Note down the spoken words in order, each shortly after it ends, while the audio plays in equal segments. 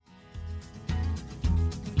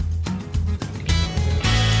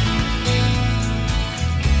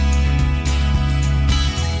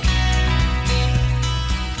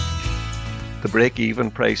break-even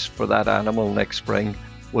price for that animal next spring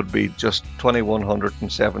would be just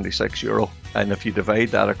 €2,176. And if you divide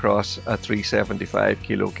that across a 375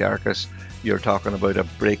 kilo carcass, you're talking about a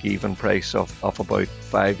break-even price of about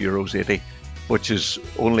 €5.80, which is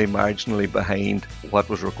only marginally behind what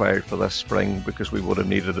was required for this spring, because we would have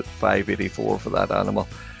needed $5.84 for that animal.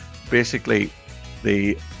 Basically,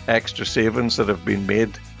 the extra savings that have been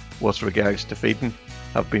made with regards to feeding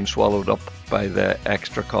have been swallowed up by the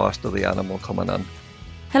extra cost of the animal coming in.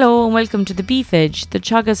 Hello and welcome to the Beef Edge, the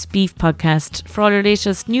Teagasc Beef Podcast, for all your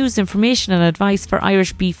latest news, information and advice for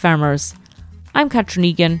Irish beef farmers. I'm Catherine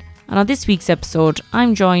Egan, and on this week's episode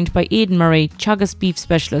I'm joined by Aidan Murray, Teagasc Beef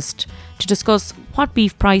Specialist, to discuss what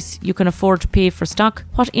beef price you can afford to pay for stock,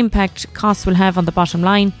 what impact costs will have on the bottom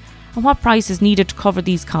line, and what price is needed to cover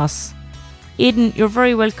these costs. Aidan, you're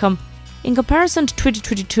very welcome. In comparison to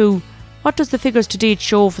 2022, what does the figures to date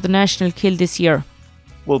show for the national kill this year?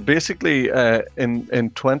 Well, basically,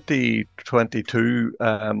 in 2022,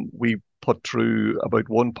 we put through about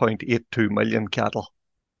 1.82 million cattle.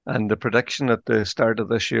 And the prediction at the start of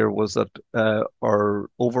this year was that our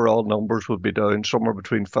overall numbers would be down somewhere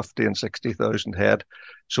between 50 and 60,000 head.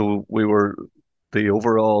 So the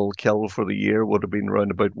overall kill for the year would have been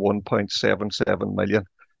around about 1.77 million.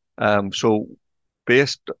 So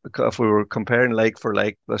if we were comparing like for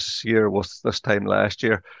like this year with this time last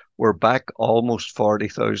year, we're back almost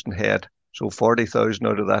 40,000 head. So 40,000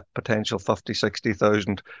 out of that potential 50,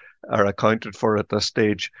 60,000 are accounted for at this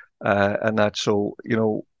stage. And that's so,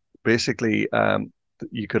 basically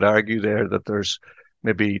you could argue there that there's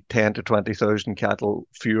maybe 10 to 20,000 cattle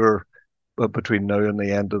fewer between now and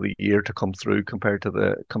the end of the year to come through compared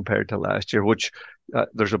to last year, which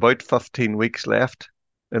there's about 15 weeks left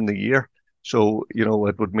in the year. So,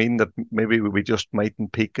 it would mean that maybe we just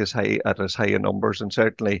mightn't peak as high a numbers. And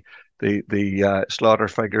certainly the slaughter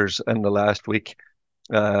figures in the last week,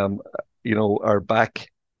 are back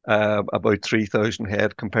about 3,000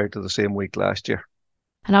 head compared to the same week last year.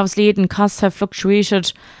 And obviously, Aidan, costs have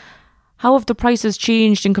fluctuated. How have the prices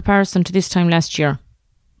changed in comparison to this time last year?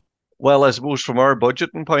 Well, I suppose from our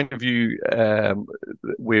budgeting point of view,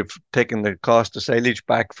 we've taken the cost of silage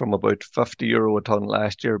back from about €50 a tonne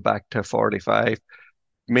last year back to 45,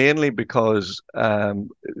 mainly because, a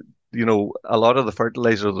lot of the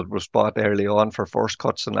fertiliser that was bought early on for first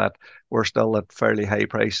cuts and that were still at fairly high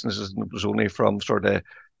prices, and it was only from sort of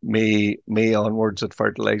May onwards that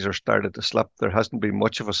fertiliser started to slip. There hasn't been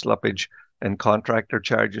much of a slippage in contractor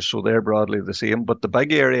charges, so they're broadly the same. But the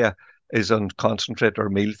big area is on concentrate or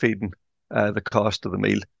meal feeding, the cost of the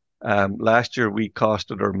meal. Last year we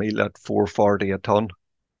costed our meal at $4.40 a tonne,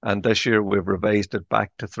 and this year we've revised it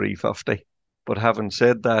back to $3.50. But having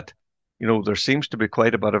said that, there seems to be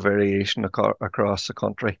quite a bit of variation across the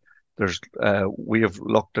country. We have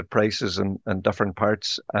looked at prices in different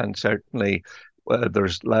parts, and certainly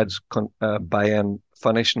there's lads buying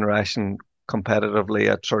finishing ration competitively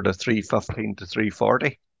at sort of $3.15 to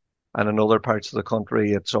 $3.40. And in other parts of the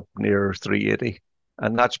country, it's up near $3.80.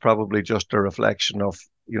 And that's probably just a reflection of,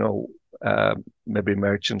 maybe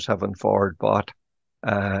merchants having forward bought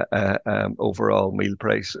overall meal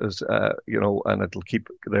prices, and it'll keep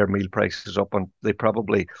their meal prices up. And they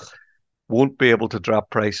probably won't be able to drop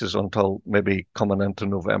prices until maybe coming into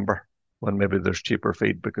November, when maybe there's cheaper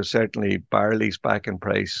feed, because certainly barley's back in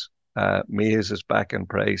price, maize is back in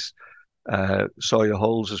price. Soya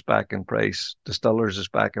hulls is back in price, distillers is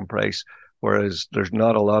back in price, whereas there's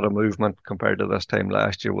not a lot of movement compared to this time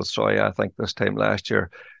last year with soya. I think this time last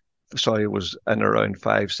year soya was in around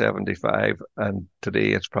 575, and today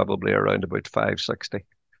it's probably around about 560.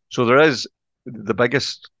 So there is the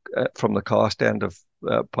biggest from the cost end of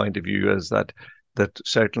point of view is that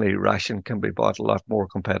certainly ration can be bought a lot more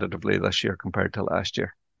competitively this year compared to last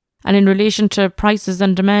year. And in relation to prices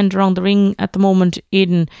and demand around the ring at the moment,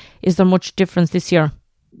 Aidan, is there much difference this year?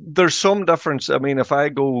 There's some difference. I mean, if I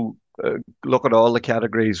go look at all the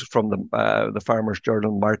categories from the Farmers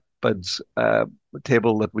Journal Mart Bids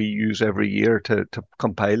table that we use every year to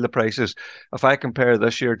compile the prices, if I compare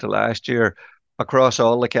this year to last year, across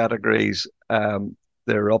all the categories,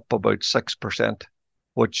 they're up about 6%,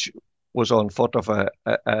 which was on foot of a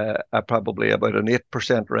probably about an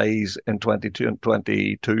 8% rise in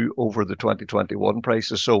 2022 over the 2021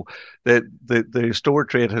 prices. So the store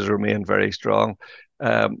trade has remained very strong,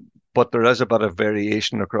 but there is a bit of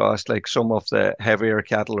variation across. Like some of the heavier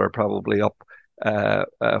cattle are probably up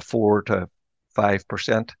 4 to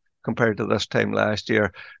 5% compared to this time last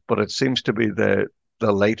year, but it seems to be the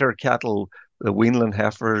lighter cattle, the weanling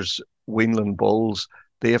heifers, weanling bulls,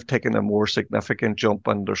 they have taken a more significant jump,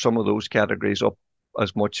 and there's some of those categories up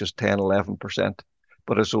as much as 10, 11%.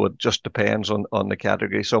 But so it just depends on the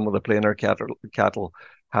category. Some of the plainer cattle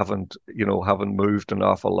haven't moved an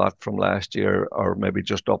awful lot from last year, or maybe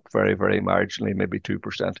just up very, very marginally, maybe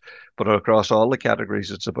 2%. But across all the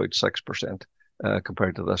categories, it's about 6%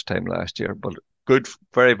 compared to this time last year. But good,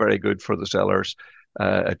 very, very good for the sellers.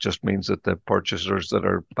 It just means that the purchasers that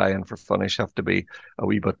are buying for finish have to be a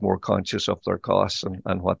wee bit more conscious of their costs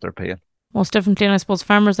and what they're paying. Most definitely, and I suppose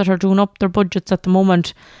farmers that are doing up their budgets at the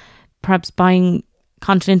moment, perhaps buying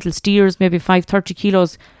continental steers, maybe 530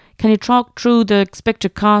 kilos. Can you talk through the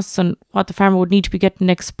expected costs and what the farmer would need to be getting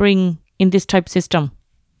next spring in this type of system?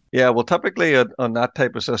 Yeah, well, typically on that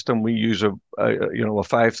type of system, we use a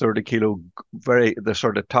 530 kilo, the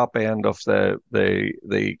sort of top end of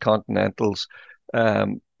the continentals,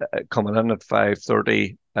 coming in at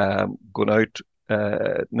 530, going out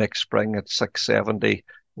next spring at 670,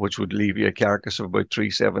 which would leave you a carcass of about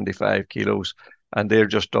 375 kilos, and they're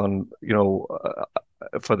just on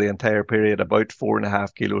for the entire period about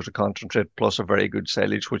 4.5 kilos of concentrate plus a very good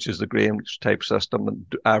silage, which is the Graham's type system, and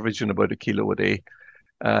averaging about a kilo a day.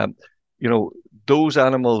 Those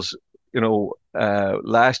animals,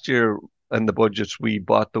 last year in the budgets, we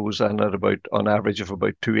bought those in at on average of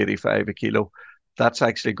about 285 a kilo. That's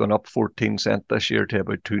actually gone up 14 cents this year to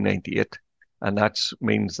about 298. And that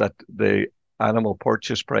means that the animal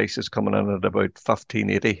purchase price is coming in at about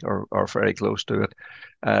 1580 or very close to it.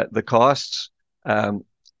 The costs,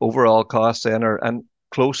 overall costs then are and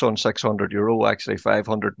close on €600, actually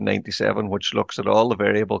 597, which looks at all the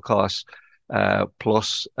variable costs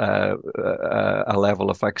plus a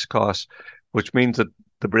level of fixed costs, which means that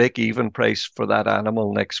the break-even price for that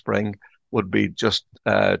animal next spring would be just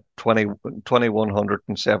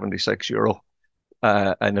 €2,176.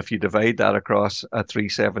 And if you divide that across a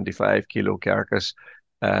 375 kilo carcass,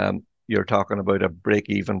 you're talking about a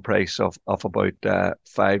break-even price of about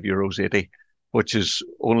 €5.80, which is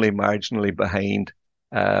only marginally behind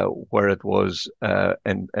where it was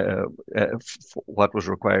what was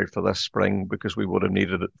required for this spring, because we would have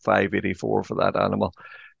needed $5.84 for that animal.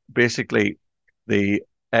 Basically, the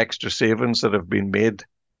extra savings that have been made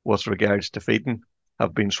with regards to feeding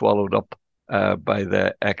have been swallowed up by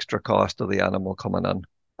the extra cost of the animal coming in,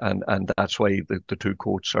 and that's why the two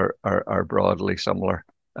quotes are broadly similar.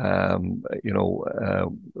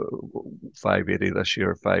 580 this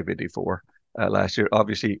year, 584 last year.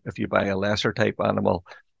 Obviously, if you buy a lesser type animal,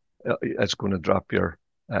 it's going to drop your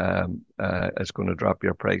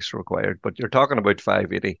price required. But you're talking about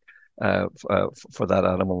 580 for that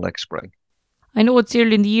animal next spring. I know it's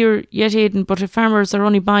early in the year yet, Aidan, but if farmers are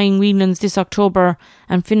only buying weanlings this October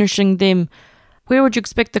and finishing them, where would you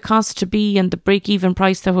expect the cost to be and the break-even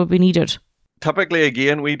price that would be needed? Typically,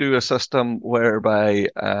 again, we do a system whereby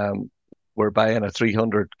we're buying a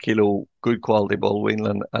 300 kilo good quality bull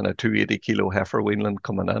weanling and a 280 kilo heifer weanling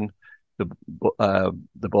coming in.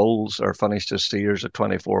 The bulls are finished as steers at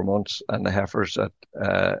 24 months and the heifers at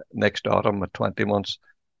next autumn at 20 months.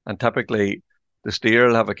 And typically, the steer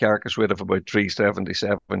will have a carcass weight of about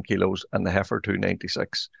 377 kilos and the heifer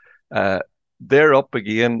 296. They're up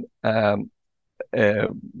again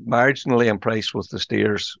marginally in price with the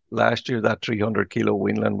steers. Last year, that 300 kilo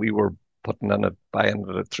weanling, we were buying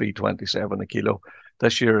it at 327 a kilo.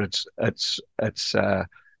 This year, it's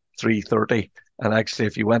 330. And actually,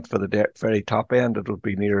 if you went for the very top end, it would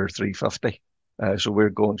be near 350. So we're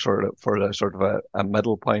going for a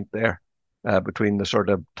middle point there. Between the sort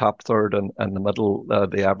of top third and the middle,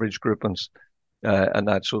 the average groupings, and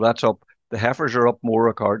that's up. The heifers are up more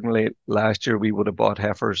accordingly. Last year we would have bought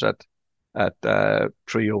heifers at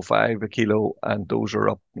 305 a kilo, and those are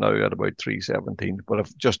up now at about 317. But if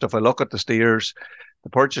I look at the steers, the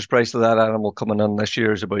purchase price of that animal coming in this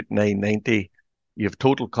year is about 990. You have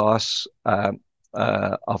total costs of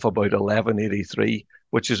about 1183,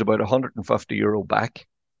 which is about €150 back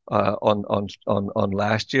on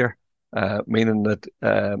last year. Meaning that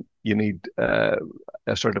you need a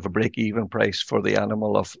sort of a break-even price for the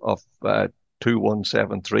animal of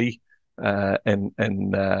 2173 in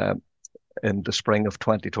the spring of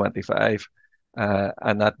 2025,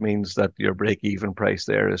 and that means that your break-even price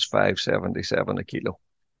there is 577 a kilo.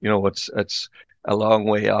 It's a long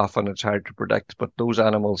way off, and it's hard to predict. But those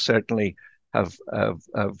animals certainly have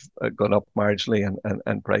gone up marginally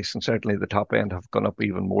in price, and certainly the top end have gone up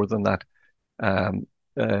even more than that.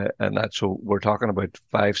 And that's so we're talking about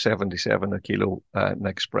 577 a kilo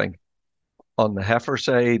next spring. On the heifer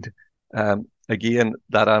side, again,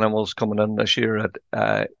 that animal's coming in this year at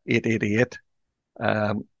 888.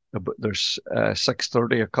 There's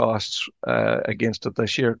 630 of costs against it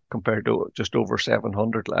this year compared to just over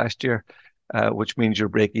 700 last year, which means your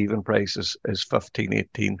break-even price is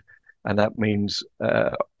 1518. and that means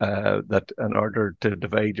that in order to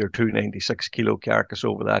divide your 296 kilo carcass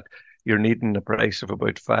over that, you're needing a price of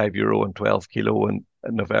about €5 and 12 kilo in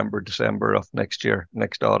November, December of next year,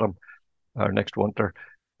 next autumn or next winter,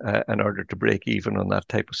 in order to break even on that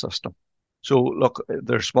type of system. So look,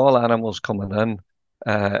 there's small animals coming in,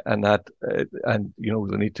 and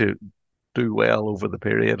they need to do well over the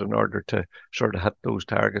period in order to sort of hit those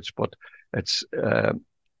targets. But it's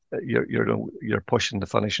you're pushing the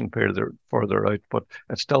finishing period further out, but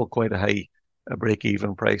it's still quite a high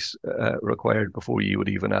break-even price required before you would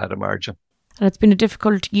even add a margin. And it's been a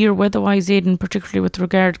difficult year weather-wise, Aidan, particularly with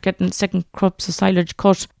regard to getting second crops of silage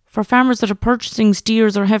cut. For farmers that are purchasing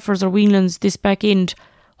steers or heifers or weanlings this back end,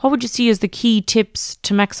 what would you see as the key tips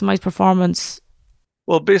to maximise performance?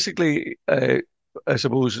 Well, basically, I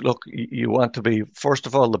suppose, look, you want to be, first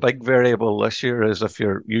of all, the big variable this year is if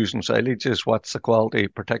you're using silage is what's the quality,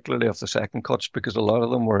 particularly of the second cuts, because a lot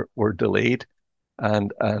of them were delayed.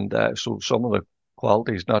 And so some of the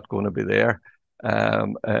quality is not going to be there,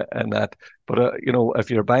 and that. But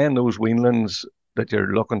if you're buying those weanlings that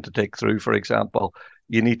you're looking to take through, for example,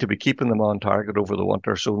 you need to be keeping them on target over the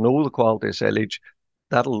winter. So know the quality of silage.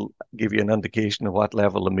 That'll give you an indication of what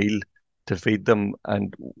level of meal to feed them.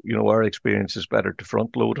 And our experience is better to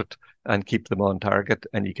front load it and keep them on target.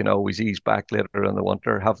 And you can always ease back later in the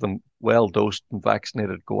winter, have them well dosed and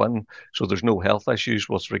vaccinated going, so there's no health issues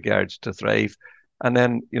with regards to thrive. And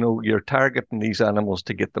then, you're targeting these animals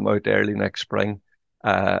to get them out early next spring,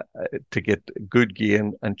 to get good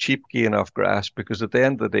gain and cheap gain off grass, because at the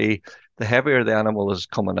end of the day, the heavier the animal is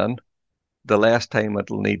coming in, the less time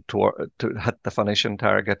it'll need to hit the finishing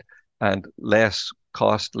target, and less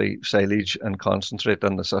costly silage and concentrate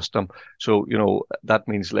in the system. So, that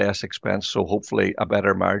means less expense. So hopefully a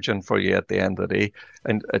better margin for you at the end of the day.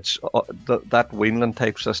 And it's that weanling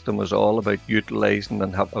type system is all about utilising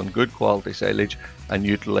and having good quality silage and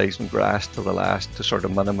utilising grass to the last to sort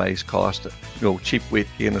of minimise cost. Cheap weight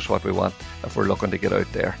gain is what we want if we're looking to get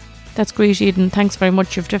out there. That's great, Aidan. Thanks very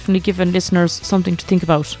much. You've definitely given listeners something to think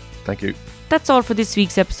about. Thank you. That's all for this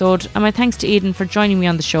week's episode, and my thanks to Aidan for joining me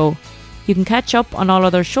on the show. You can catch up on all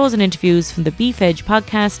other shows and interviews from the Beef Edge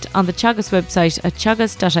podcast on the Teagasc website at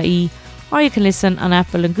teagasc.ie, or you can listen on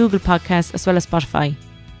Apple and Google Podcasts as well as Spotify.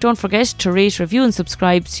 Don't forget to rate, review and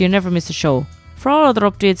subscribe so you never miss a show. For all other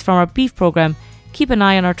updates from our beef programme, keep an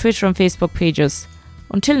eye on our Twitter and Facebook pages.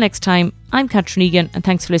 Until next time, I'm Catherine Egan, and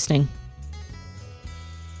thanks for listening.